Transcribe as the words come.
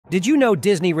Did you know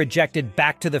Disney rejected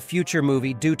Back to the Future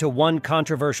movie due to one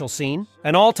controversial scene?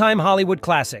 An all-time Hollywood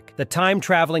classic, the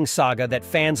time-traveling saga that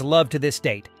fans love to this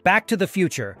date, Back to the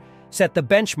Future set the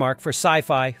benchmark for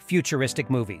sci-fi futuristic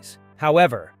movies.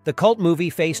 However, the cult movie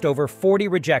faced over 40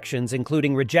 rejections,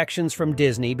 including rejections from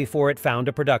Disney before it found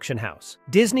a production house.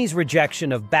 Disney's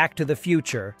rejection of Back to the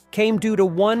Future came due to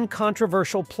one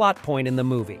controversial plot point in the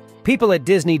movie. People at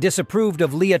Disney disapproved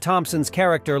of Leah Thompson's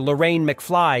character Lorraine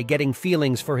McFly getting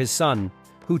feelings for his son,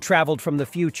 who traveled from the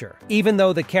future. Even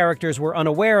though the characters were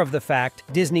unaware of the fact,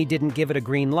 Disney didn't give it a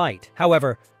green light.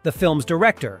 However, the film's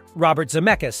director, Robert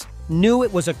Zemeckis, knew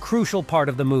it was a crucial part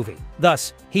of the movie.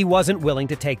 Thus, he wasn't willing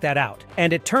to take that out.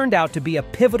 And it turned out to be a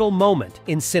pivotal moment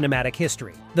in cinematic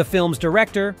history. The film's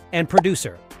director and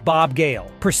producer, Bob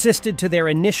Gale, persisted to their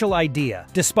initial idea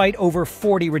despite over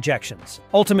 40 rejections.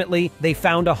 Ultimately, they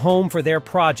found a home for their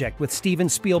project with Steven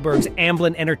Spielberg's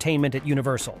Amblin Entertainment at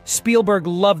Universal. Spielberg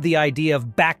loved the idea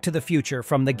of Back to the Future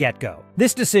from the get-go.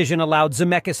 This decision allowed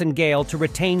Zemeckis and Gale to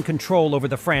retain control over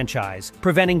the franchise,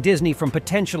 preventing Disney from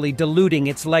potentially diluting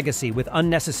its legacy with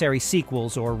unnecessary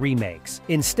sequels or remakes.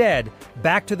 Instead,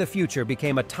 Back to the Future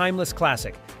became a timeless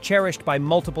classic, cherished by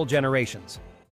multiple generations.